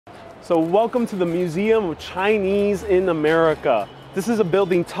So welcome to the Museum of Chinese in America. This is a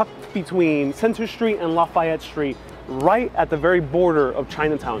building tucked between Center Street and Lafayette Street, right at the very border of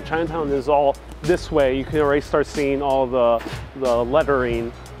Chinatown. Chinatown is all this way. You can already start seeing all the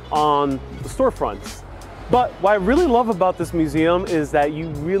lettering on the storefronts. But what I really love about this museum is that you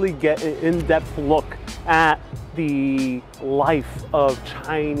really get an in-depth look at the life of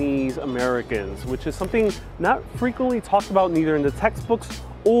Chinese Americans, which is something not frequently talked about neither in the textbooks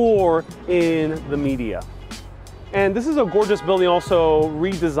or in the media. And this is a gorgeous building also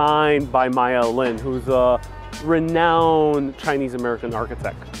redesigned by Maya Lin, who's a renowned Chinese American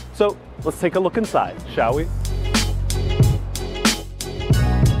architect. So let's take a look inside, shall we?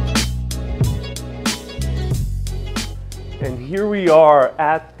 And here we are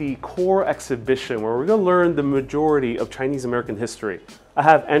at the core exhibition where we're going to learn the majority of Chinese American history. I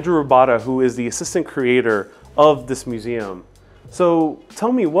have Andrew Rabata, who is the assistant creator of this museum. So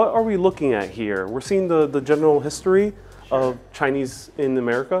tell me, what are we looking at here? We're seeing the general history of Chinese in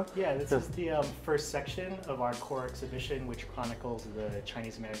America? Yeah, this is the first section of our core exhibition, which chronicles the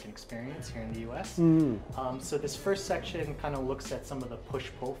Chinese American experience here in the US. So this first section kind of looks at some of the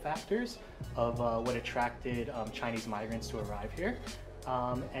push-pull factors of what attracted Chinese migrants to arrive here.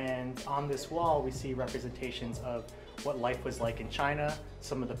 And on this wall, we see representations of what life was like in China,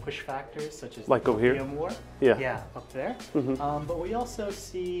 some of the push factors, such as like the over here? Opium War. Yeah, up there. But we also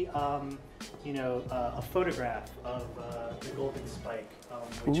see, a photograph of the Golden Spike,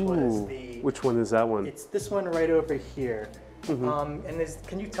 which was the... Which one is that one? It's this one right over here. And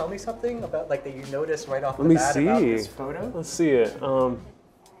can you tell me something about, like, that you noticed right off the bat about this photo? Let's see it.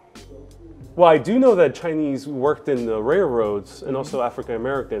 Well, I do know that Chinese worked in the railroads and also African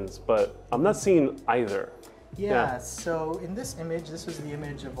Americans, but I'm not seeing either. Yeah, so in this image, this was the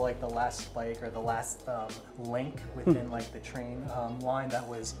image of like the last spike or the last link within like the train line that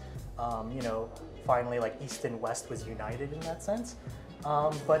was, finally like East and West was united in that sense.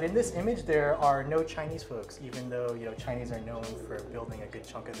 But in this image, there are no Chinese folks, even though, Chinese are known for building a good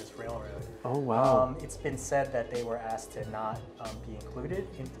chunk of this railroad. Oh, wow. It's been said that they were asked to not be included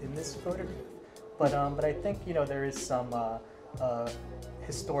in this photograph. But I think, there is some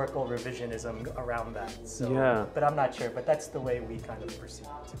historical revisionism around that. So, yeah. But I'm not sure, but that's the way we kind of perceive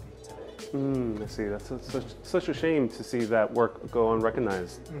it to be today. I see. That's such a shame to see that work go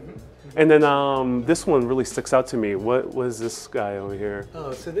unrecognized. And then this one really sticks out to me. What was this guy over here?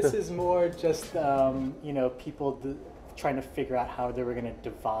 Oh, so this is more just, people trying to figure out how they were going to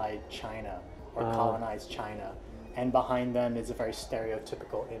divide China or colonize China. And behind them is a very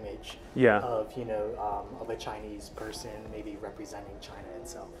stereotypical image of a Chinese person maybe representing China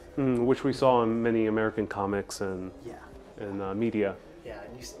itself. Which we saw in many American comics and media. Yeah,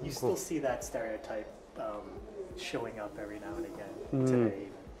 and you still see that stereotype showing up every now and again today.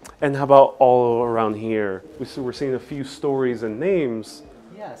 And how about all around here? We're seeing a few stories and names.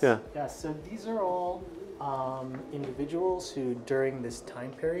 Yes, yes. So these are all individuals who during this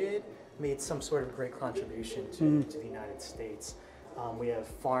time period made some sort of great contribution to the United States. We have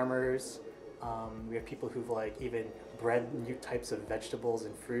farmers, we have people who've even bred new types of vegetables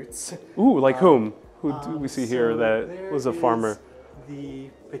and fruits. Ooh, like whom? Who do we see here that was a farmer? The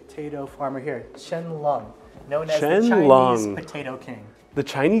potato farmer here, Chen Lung, known as the Chinese Potato King. The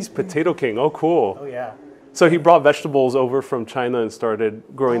Chinese Potato King, oh cool. Oh yeah. So he brought vegetables over from China and started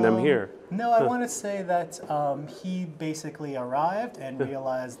growing them here. No, I want to say that he basically arrived and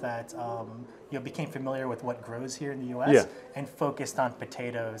realized that, became familiar with what grows here in the U.S. And focused on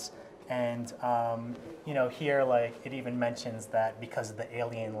potatoes. And, here, it even mentions that because of the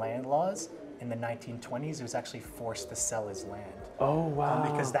alien land laws in the 1920s, he was actually forced to sell his land. Oh, wow.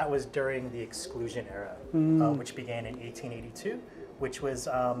 Because that was during the exclusion era, which began in 1882, which was,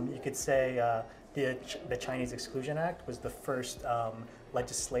 you could say, the Chinese Exclusion Act was the first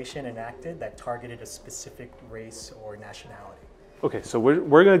legislation enacted that targeted a specific race or nationality. Okay, so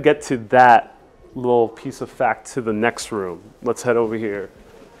we're going to get to that little piece of fact to the next room. Let's head over here.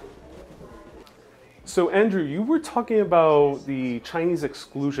 So Andrew, you were talking about the Chinese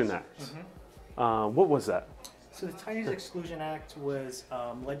Exclusion Act. What was that? So the Chinese Exclusion Act was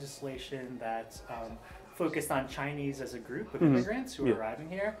legislation that focused on Chinese as a group of immigrants who were arriving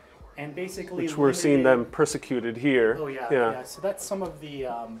here. And basically, which we're seeing them persecuted here. Oh yeah. So that's some of the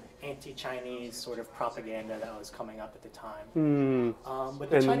anti-Chinese sort of propaganda that was coming up at the time. But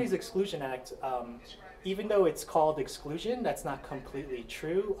the Chinese Exclusion Act, even though it's called exclusion, that's not completely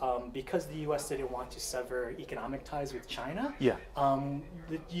true. Because the U.S. didn't want to sever economic ties with China.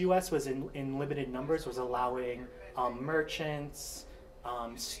 The U.S. was in limited numbers, was allowing merchants,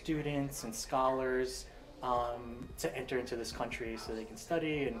 students, and scholars to enter into this country so they can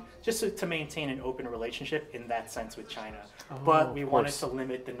study and just to maintain an open relationship in that sense with China. But we wanted to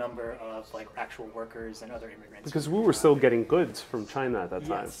limit the number of like actual workers and other immigrants. Because we were still getting goods from China at that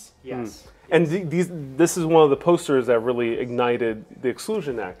time. Yes. And this is one of the posters that really ignited the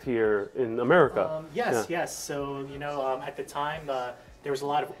Exclusion Act here in America. Yes. So, at the time, there was a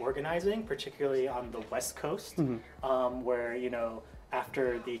lot of organizing, particularly on the West Coast, where,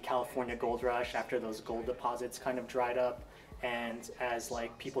 after the California gold rush, after those gold deposits kind of dried up, and as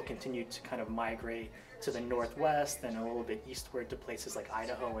like people continued to kind of migrate to the Northwest and a little bit eastward to places like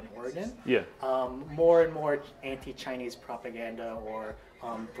Idaho and Oregon, more and more anti-Chinese propaganda or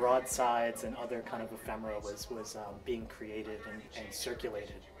broadsides and other kind of ephemera was being created and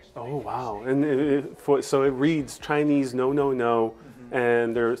circulated. Oh, wow. And so it reads Chinese, no, no, no,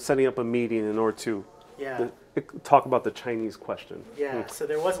 and they're setting up a meeting in order to talk about the Chinese question. So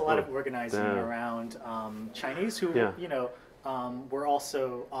there was a lot of organizing around Chinese who, were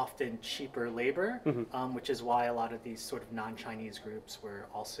also often cheaper labor, which is why a lot of these sort of non-Chinese groups were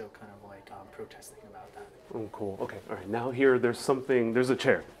also kind of like protesting about that. Oh, cool. Okay. All right. Now here, there's a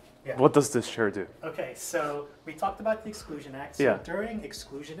chair. What does this chair do? Okay, so we talked about the Exclusion Act. So during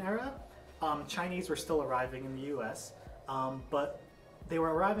Exclusion era, Chinese were still arriving in the U.S., but they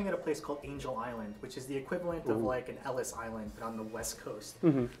were arriving at a place called Angel Island, which is the equivalent of like an Ellis Island, but on the West Coast.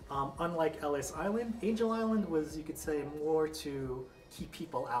 Unlike Ellis Island, Angel Island was, you could say, more to keep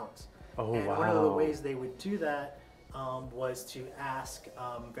people out. And one of the ways they would do that was to ask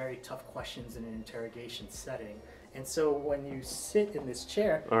very tough questions in an interrogation setting. And so when you sit in this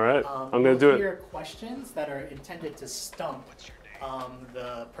chair, I'm going to do it. Hear questions that are intended to stump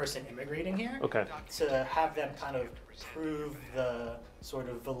the person immigrating here, to have them kind of prove the sort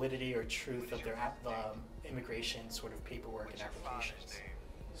of validity or truth of their immigration sort of paperwork and applications.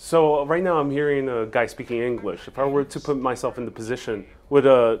 So right now I'm hearing a guy speaking English. If I were to put myself in the position, would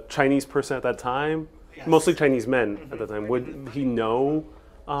a Chinese person at that time, mostly Chinese men at that time, would he know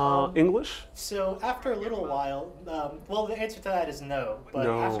English? So after a little while, well, the answer to that is no. But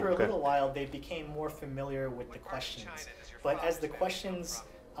after a little while, they became more familiar with the questions. But as the questions,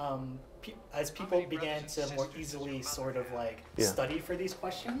 as people began to more easily sort of like study for these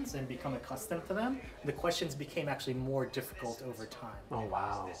questions and become accustomed to them, the questions became actually more difficult over time. Oh,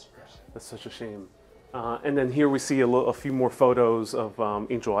 wow. That's such a shame. And then here we see a few more photos of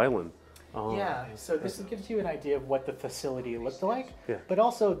Angel Island. So this gives you an idea of what the facility looked like, but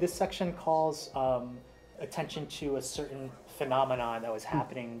also this section calls attention to a certain phenomenon that was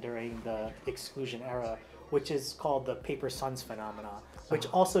happening during the Exclusion era, which is called the paper sons phenomenon, which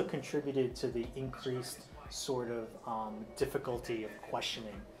also contributed to the increased sort of difficulty of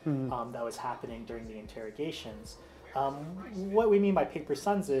questioning that was happening during the interrogations. What we mean by paper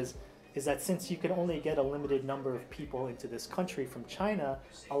sons is that since you can only get a limited number of people into this country from China,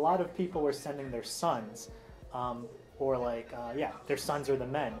 a lot of people were sending their sons, their sons or the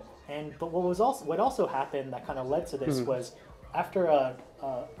men. But what also happened that kind of led to this was after a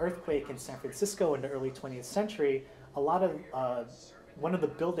earthquake in San Francisco in the early 20th century, a lot of one of the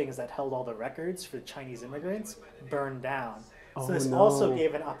buildings that held all the records for the Chinese immigrants burned down. So this also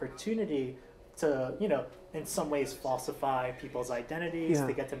gave an opportunity to, in some ways falsify people's identities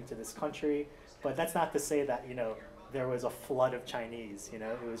to get them to this country. But that's not to say that, there was a flood of Chinese, it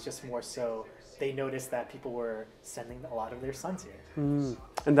was just more so they noticed that people were sending a lot of their sons here.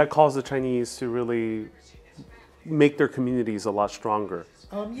 And that caused the Chinese to really make their communities a lot stronger.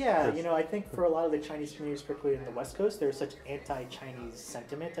 I think for a lot of the Chinese communities, particularly in the West Coast, there was such anti-Chinese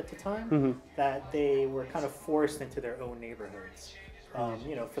sentiment at the time that they were kind of forced into their own neighborhoods,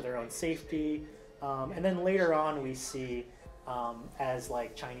 for their own safety. And then later on, we see as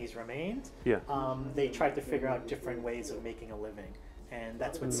like Chinese remained, they tried to figure out different ways of making a living. And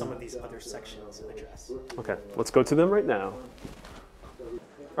that's what some of these other sections address. Okay, let's go to them right now.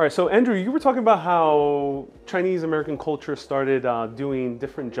 All right, so Andrew, you were talking about how Chinese American culture started doing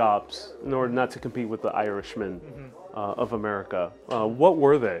different jobs in order not to compete with the Irishmen of America. What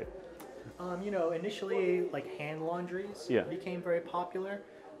were they? Initially, like hand laundries became very popular.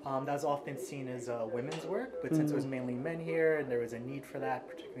 That was often seen as women's work, but since it was mainly men here and there was a need for that,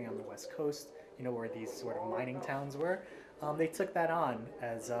 particularly on the West Coast, where these sort of mining towns were, they took that on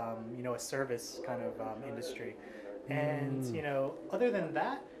as, a service kind of industry. And, other than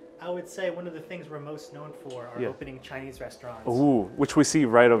that, I would say one of the things we're most known for are opening Chinese restaurants. Ooh, which we see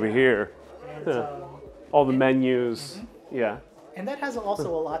right over here. And, all the menus. And that has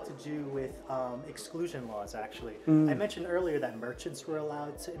also a lot to do with exclusion laws, actually. I mentioned earlier that merchants were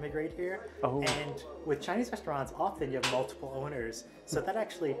allowed to immigrate here. Oh. And with Chinese restaurants, often you have multiple owners. So that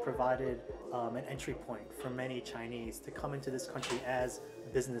actually provided an entry point for many Chinese to come into this country as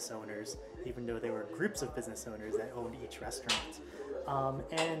business owners, even though there were groups of business owners that owned each restaurant.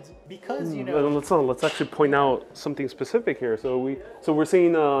 And because, you know... Let's actually point out something specific here. So we're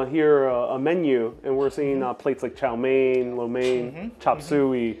seeing here a menu, and we're seeing plates like chow mein, lo mein, chop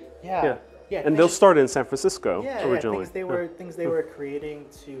suey. Yeah. And those started in San Francisco originally. Things they were creating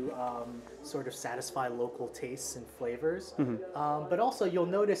to sort of satisfy local tastes and flavors. But also you'll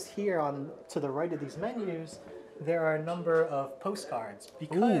notice here to the right of these menus, there are a number of postcards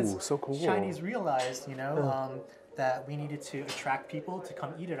because so cool. Chinese realized, you know, that we needed to attract people to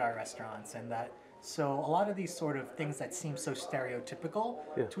come eat at our restaurants, and that so a lot of these sort of things that seem so stereotypical,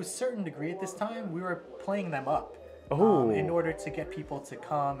 to a certain degree at this time, we were playing them up in order to get people to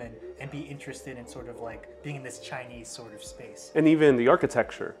come and be interested in sort of like being in this Chinese sort of space. And even the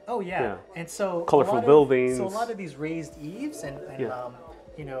architecture. Oh yeah. And so colorful buildings. So a lot of these raised eaves and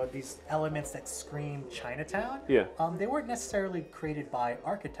you know, these elements that scream Chinatown, they weren't necessarily created by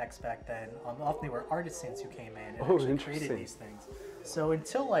architects back then. Often they were artisans who came in and actually created these things. So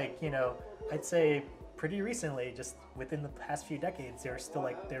until like, you know, I'd say pretty recently, just within the past few decades, there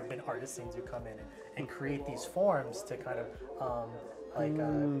have been artisans who come in and create these forms to kind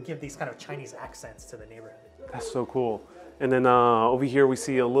of give these kind of Chinese accents to the neighborhood. That's so cool. And then over here we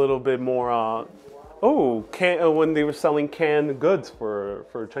see a little bit more when they were selling canned goods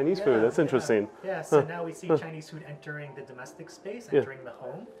for Chinese food. That's interesting. Yeah, so now we see Chinese food entering the domestic space, entering the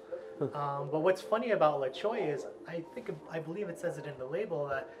home. But what's funny about La Choy is, I believe it says it in the label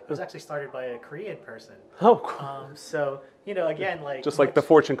that it was actually started by a Korean person. Oh, cool. So, you know, again, like... Just like the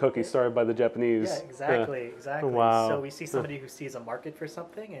fortune cookie started by the Japanese. Yeah, exactly. Wow. So we see somebody who sees a market for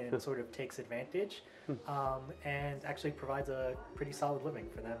something and sort of takes advantage and actually provides a pretty solid living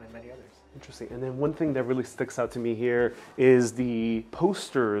for them and many others. Interesting. And then one thing that really sticks out to me here is the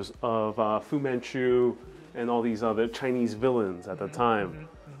posters of Fu Manchu and all these other Chinese villains at the time.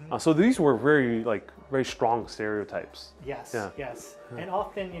 So these were very strong stereotypes. Yes, yes. And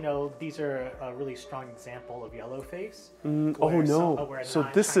often, you know, these are a really strong example of yellowface. So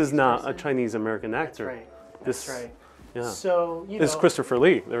this is not a Chinese American actor. That's right. Yeah. So, you know, this is Christopher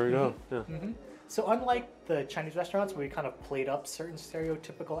Lee. There we go. Yeah. So unlike the Chinese restaurants where we kind of played up certain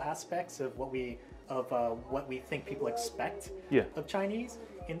stereotypical aspects of what we think people expect of Chinese,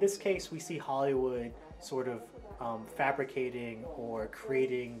 in this case we see Hollywood sort of fabricating or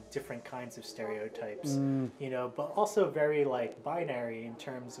creating different kinds of stereotypes, you know, but also very like binary in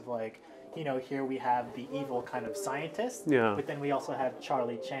terms of like, you know, here we have the evil kind of scientist, but then we also have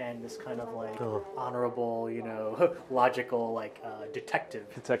Charlie Chan, this kind of like honorable, you know, logical like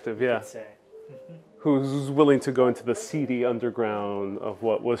detective. Detective, yeah. Say. Who's willing to go into the seedy underground of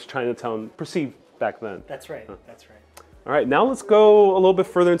what was Chinatown perceived back then. That's right. That's right. All right, now let's go a little bit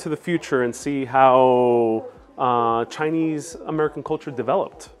further into the future and see how Chinese American culture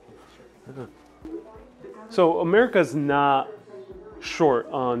developed. So America's not short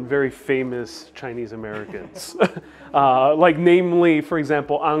on very famous Chinese Americans, like namely, for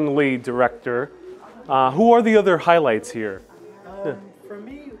example, Ang Lee, director. Who are the other highlights here? For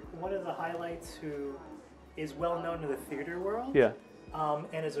me, one of the highlights who is well known in the theater world,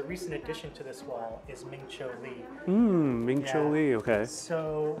 and as a recent addition to this wall, is Ming Cho Lee. Ming Cho Lee, okay.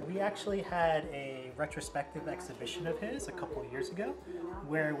 So we actually had a retrospective exhibition of his a couple of years ago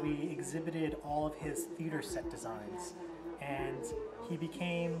where we exhibited all of his theater set designs. And he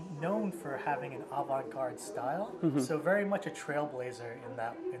became known for having an avant-garde style, so very much a trailblazer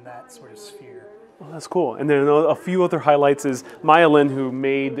in that sort of sphere. Well, that's cool. And then a few other highlights is Maya Lin, who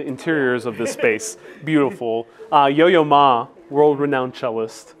made the interiors of this space. Beautiful. Yo-Yo Ma, world-renowned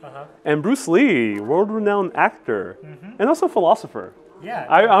cellist. And Bruce Lee, world-renowned actor. And also philosopher. Yeah.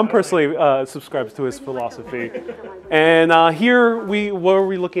 I'm personally subscribed to his philosophy. And here, what are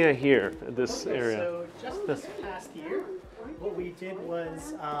we looking at here, at this area? So just this past year, what we did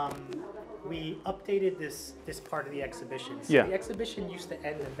was we updated this part of the exhibition. So the exhibition used to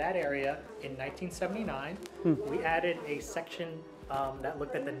end in that area in 1979. We added a section that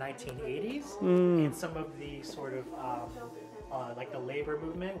looked at the 1980s and some of the sort of like the labor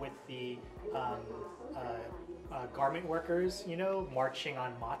movement with the garment workers, you know, marching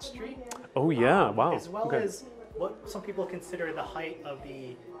on Mott Street. Oh yeah, wow. As well as what some people consider the height of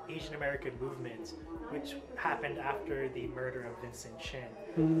the Asian American movement, which happened after the murder of Vincent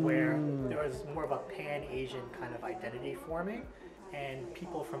Chin, where there was more of a pan-Asian kind of identity forming. and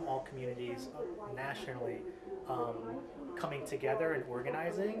people from all communities nationally coming together and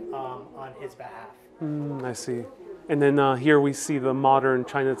organizing on his behalf. I see. And then here we see the modern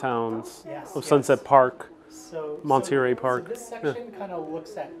Chinatowns of Sunset Park, Monterey Park. So this section kind of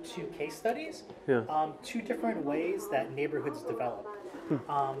looks at two case studies, two different ways that neighborhoods develop.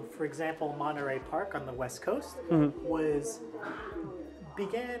 For example, Monterey Park on the West Coast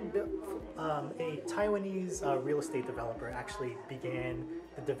a Taiwanese real estate developer actually began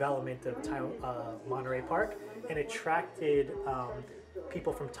the development of Monterey Park and attracted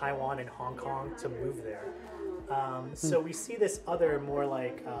people from Taiwan and Hong Kong to move there. So we see this other more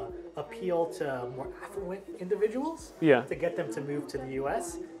like appeal to more affluent individuals to get them to move to the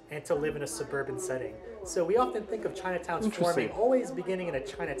US and to live in a suburban setting. So we often think of Chinatowns forming always beginning in a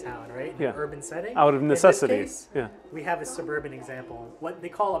Chinatown, right? In an urban setting. Out of necessity. In this case, we have a suburban example, what they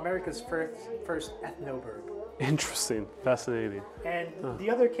call America's first ethnoburb. Interesting, fascinating. And the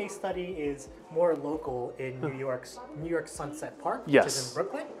other case study is more local in New York Sunset Park, which is in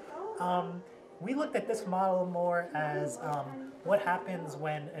Brooklyn. We looked at this model more as what happens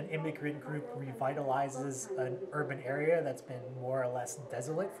when an immigrant group revitalizes an urban area that's been more or less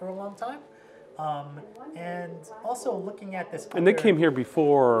desolate for a long time. And also looking at this. And they came here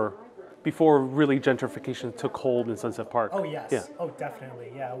before really gentrification took hold in Sunset Park. Oh yes. Yeah. Oh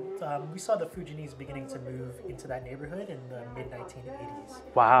definitely. Yeah. We saw the Fujianese beginning to move into that neighborhood in the mid-1980s.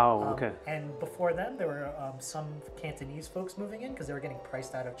 Wow. Okay. And before then, there were some Cantonese folks moving in because they were getting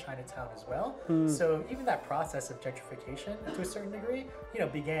priced out of Chinatown as well. So even that process of gentrification, to a certain degree,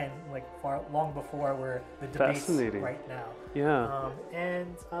 began like long before where the debates right now. Yeah.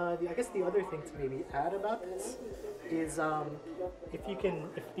 And I guess the other thing to maybe add about this is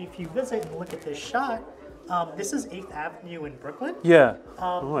if you visit and look at this shot, this is 8th Avenue in Brooklyn. Yeah.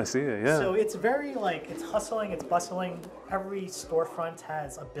 I see it. Yeah. So it's very it's hustling, it's bustling. Every storefront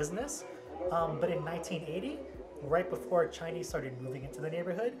has a business. But in 1980, right before Chinese started moving into the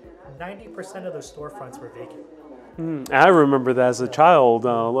neighborhood, 90% of those storefronts were vacant. I remember that as a child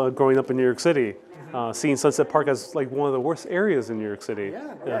growing up in New York City. Seeing Sunset Park as like one of the worst areas in New York City.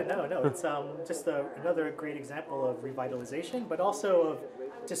 No. It's just another great example of revitalization, but also of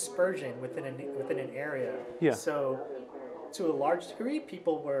dispersion within an area. Yeah. So, to a large degree,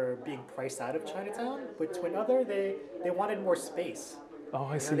 people were being priced out of Chinatown, but to another, they wanted more space. Oh,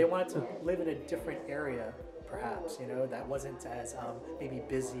 I see. They wanted to live in a different area, perhaps, that wasn't as maybe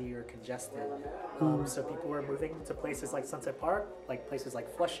busy or congested. So people were moving to places like Sunset Park, like places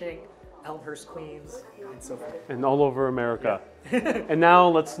like Flushing, Elmhurst, Queens, and so forth. And all over America. And now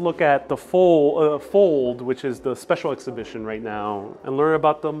let's look at the Fold, which is the special exhibition right now, and learn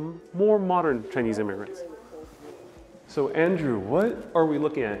about the more modern Chinese immigrants. So Andrew, what are we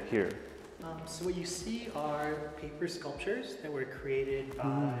looking at here? So what you see are paper sculptures that were created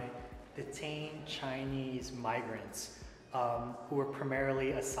by detained Chinese migrants who were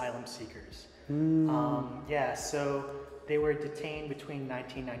primarily asylum seekers. So they were detained between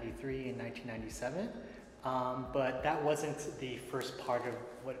 1993 and 1997, but that wasn't the first part of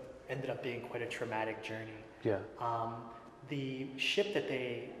what ended up being quite a traumatic journey. Yeah. The ship that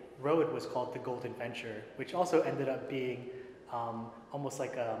they rode was called the Golden Venture, which also ended up being almost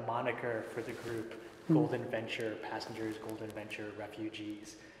like a moniker for the group, Golden Venture passengers, Golden Venture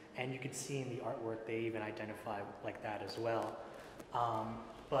refugees. And you can see in the artwork they even identify like that as well.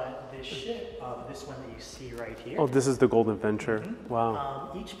 But this ship, this one that you see right here. Oh, this is the Golden Venture.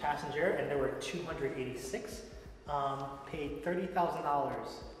 Wow. Each passenger, and there were 286, paid $30,000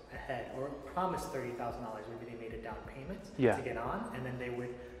 ahead, or promised $30,000. Maybe they made a down payment to get on, and then they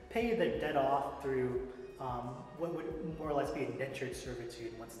would pay their debt off through what would more or less be indentured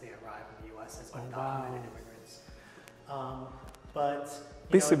servitude once they arrive in the U.S. as undocumented immigrants. But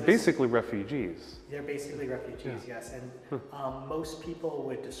basically refugees. They're basically refugees, yes, and most people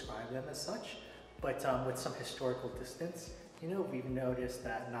would describe them as such. But with some historical distance, we've noticed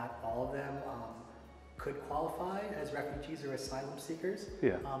that not all of them could qualify as refugees or asylum seekers.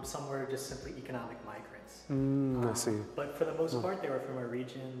 Yeah. Some were just simply economic migrants. I see. But for the most part, they were from a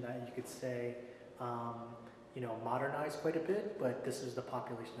region that you could say, modernized quite a bit. But this is the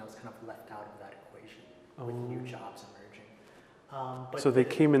population that was kind of left out of that equation with new jobs emerging. So they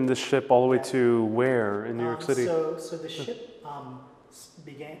came in this ship all the way to where in New York City? So the ship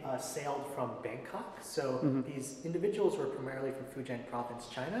sailed from Bangkok. So these individuals were primarily from Fujian province,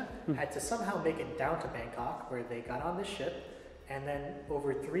 China, had to somehow make it down to Bangkok, where they got on the ship, and then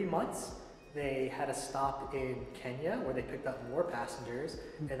over 3 months, they had a stop in Kenya where they picked up more passengers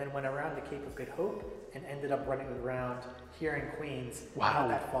and then went around the Cape of Good Hope and ended up running around here in Queens, not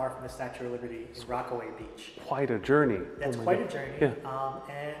that far from the Statue of Liberty in Rockaway Beach. Quite a journey. That's quite a journey.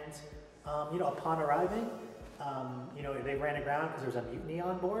 Yeah. You know, upon arriving, you know, they ran aground because there was a mutiny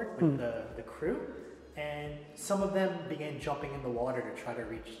on board with the crew, and some of them began jumping in the water to try to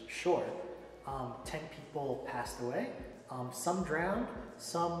reach shore. 10 people passed away. Some drowned,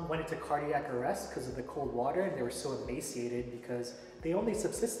 some went into cardiac arrest because of the cold water, and they were so emaciated because they only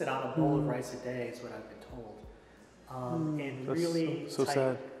subsisted on a bowl of rice a day, is what I've been told. In really so tight,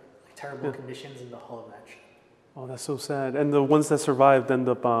 sad. terrible conditions in the hull of that ship. Oh, that's so sad. And the ones that survived end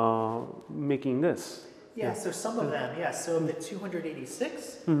up making this. Yeah, so some of them, yeah. So of the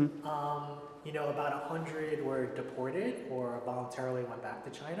 286, you know, about 100 were deported or voluntarily went back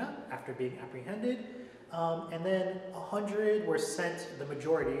to China after being apprehended. And then 100 were sent, the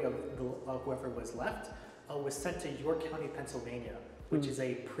majority of whoever was left, was sent to York County, Pennsylvania, which is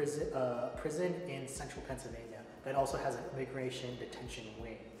a prison in central Pennsylvania that also has an immigration detention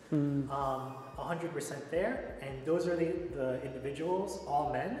wing. 100 were sent there, and those are the individuals,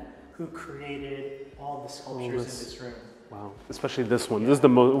 all men, who created all the sculptures in this room. Wow, especially this one. This is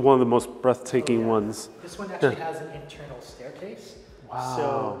one of the most breathtaking ones. This one actually has an internal staircase. Wow.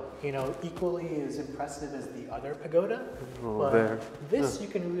 So, you know, equally as impressive as the other pagoda. This you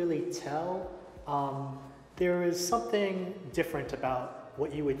can really tell there is something different about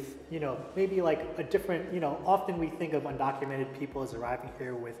what you would, you know, maybe like a different, you know, often we think of undocumented people as arriving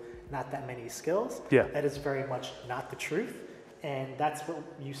here with not that many skills. Yeah. That is very much not the truth. And that's what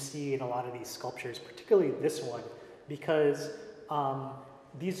you see in a lot of these sculptures, particularly this one, because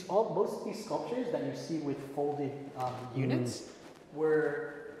most of these sculptures that you see with folded units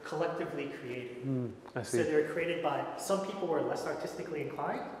were collectively created. I see. So they were created by, some people were less artistically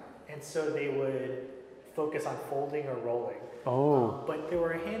inclined, and so they would focus on folding or rolling. But there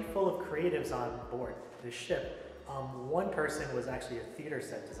were a handful of creatives on board the ship. One person was actually a theater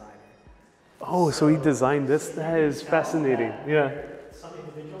set designer. So he designed this? That is fascinating. Some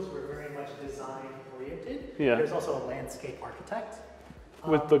individuals were very much design oriented. Yeah. There's also a landscape architect.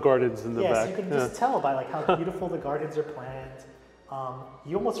 With the gardens in the back. Yes, you can just tell by like how beautiful the gardens are planned.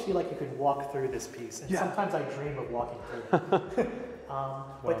 You almost feel like you could walk through this piece. And sometimes I dream of walking through it.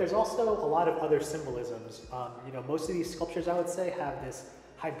 But there's also a lot of other symbolisms. You know, most of these sculptures, I would say, have this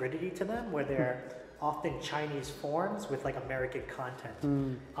hybridity to them where they're often Chinese forms with like American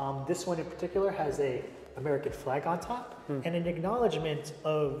content. This one in particular has a American flag on top and an acknowledgement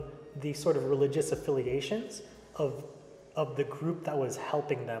of the sort of religious affiliations of the group that was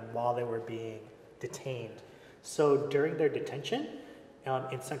helping them while they were being detained. So during their detention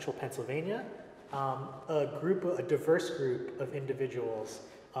in central Pennsylvania, a diverse group of individuals,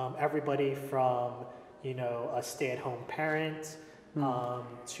 everybody from, you know, a stay-at-home parent,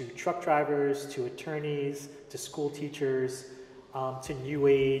 to truck drivers, to attorneys, to school teachers, to New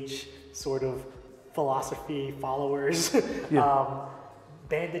Age sort of philosophy followers,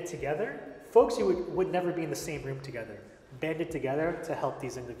 banded together. Folks you would never be in the same room together, banded together to help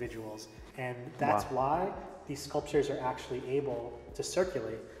these individuals. And that's why these sculptures are actually able to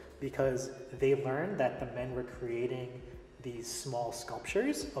circulate, because they learned that the men were creating these small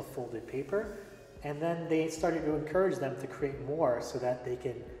sculptures of folded paper, and then they started to encourage them to create more so that they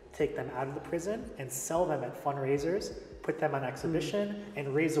can take them out of the prison and sell them at fundraisers, put them on exhibition,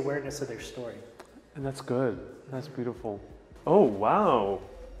 and raise awareness of their story. And that's good. That's beautiful. Oh, wow.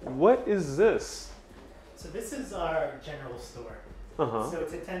 What is this? So this is our general store. So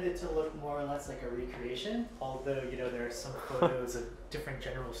it's intended to look more or less like a recreation, although, you know, there are some photos of different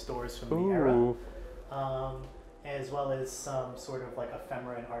general stores from the era, as well as some sort of like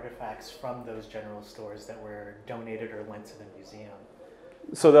ephemera and artifacts from those general stores that were donated or lent to the museum.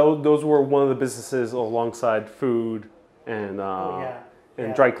 So those were one of the businesses alongside food and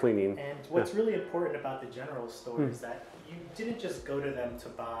dry cleaning. And what's really important about the general store is that you didn't just go to them to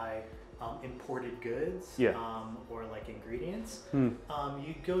buy imported goods or like ingredients.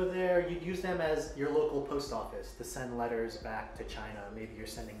 You'd go there, you'd use them as your local post office to send letters back to China. Maybe you're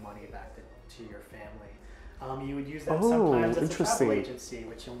sending money back to your family. You would use them sometimes as a travel agency,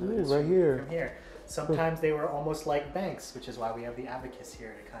 which you'll notice from here. Sometimes they were almost like banks, which is why we have the abacus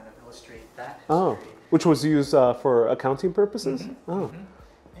here to kind of illustrate that history. Which was used for accounting purposes?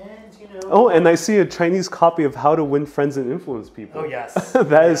 And, you know, and I see a Chinese copy of How to Win Friends and Influence People. Oh, yes.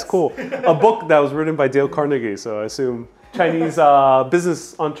 That is cool. A book that was written by Dale Carnegie, so I assume Chinese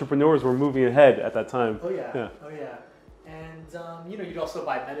business entrepreneurs were moving ahead at that time. Oh, yeah. And, you know, you'd also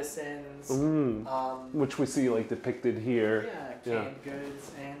buy medicines. Which we see like depicted here. Yeah, canned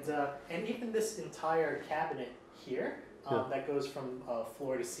goods, and even this entire cabinet here that goes from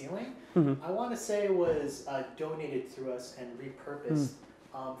floor to ceiling, I want to say was donated to us and repurposed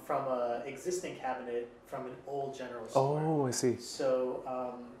from an existing cabinet from an old general store. Oh, I see. So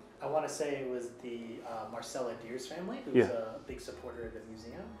I want to say it was the Marcella Deers family, who's a big supporter of the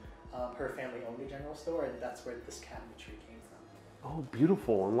museum. Her family owned a general store, and that's where this cabinetry came from. Oh,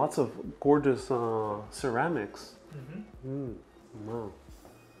 beautiful, and lots of gorgeous ceramics. Wow.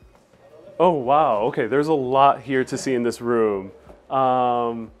 Oh, wow. Okay, there's a lot here to see in this room.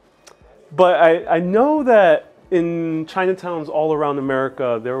 But I know that in Chinatowns all around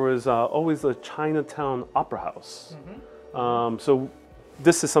America, there was always a Chinatown opera house. So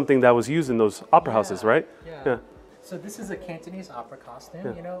this is something that was used in those opera houses, right? Yeah. So this is a Cantonese opera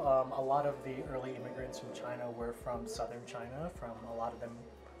costume. You know, a lot of the early immigrants from China were from southern China, from a lot of them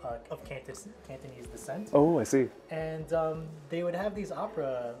of Cantonese descent. Oh, I see. And they would have these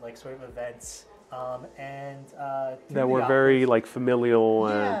opera sort of events, that were very familial.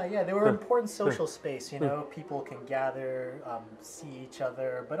 Yeah, they were an important social space. You know, people can gather, see each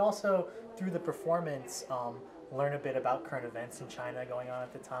other, but also through the performance, learn a bit about current events in China going on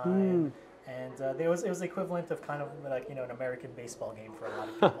at the time. And it was the equivalent of kind of an American baseball game for a lot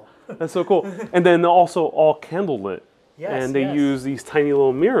of people. That's so cool. And then also all candlelit. Yes, and they use these tiny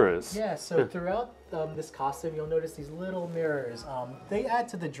little mirrors. Yeah, so throughout this costume, you'll notice these little mirrors. They add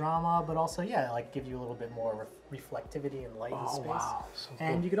to the drama, but also, give you a little bit more reflectivity and light in space. Wow. So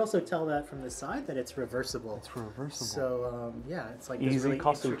and cool. you can also tell that from the side that it's reversible. It's reversible. So, it's like easy this really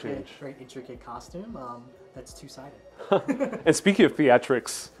costume change. Very intricate costume that's two-sided. And speaking of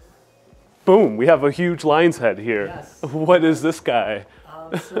theatrics, boom, we have a huge lion's head here. Yes. What is this guy?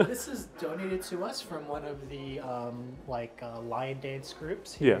 So this is donated to us from one of the lion dance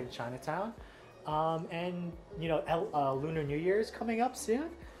groups here in Chinatown. And Lunar New Year is coming up soon.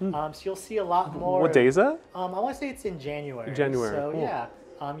 So you'll see a lot more. What day is that? I want to say it's in January. January. So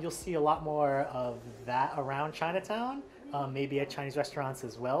cool. you'll see a lot more of that around Chinatown. Maybe at Chinese restaurants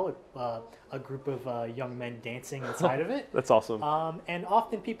as well, a group of young men dancing inside of it. That's awesome. And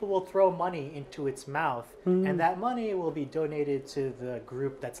often people will throw money into its mouth, and that money will be donated to the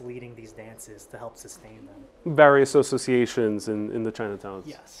group that's leading these dances to help sustain them. Various associations in the Chinatowns.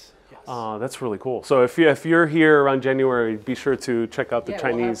 Yes. That's really cool. So if you're here around January, be sure to check out the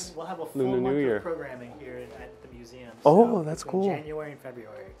Chinese we'll have a full Lunar month New Year of programming here at the museum. Oh, that's cool. January and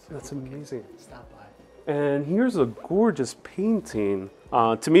February. So that's amazing. Stop by. And here's a gorgeous painting.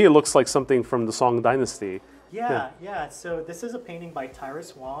 To me, it looks like something from the Song Dynasty. Yeah. So this is a painting by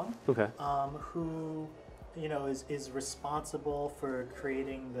Tyrus Wong, Okay. who, is responsible for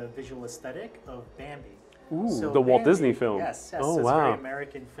creating the visual aesthetic of Bambi. Ooh, So the Walt Bambi, Disney film. Yes. Oh, It's a wow. very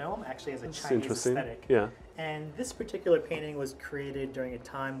American film. Actually, has a Chinese Interesting. aesthetic. Yeah. And this particular painting was created during a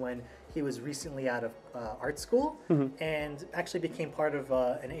time when he was recently out of art school and actually became part of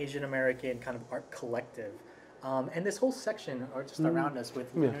an Asian American kind of art collective. And this whole section, or just around us,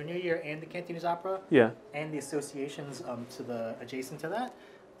 with Lunar New Year and the Cantonese Opera, and the associations adjacent to that,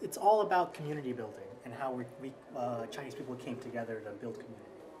 it's all about community building and how we Chinese people came together to build community.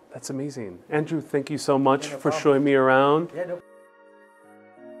 That's amazing. Andrew, thank you so much Yeah, no for problem. showing me around. Yeah, no.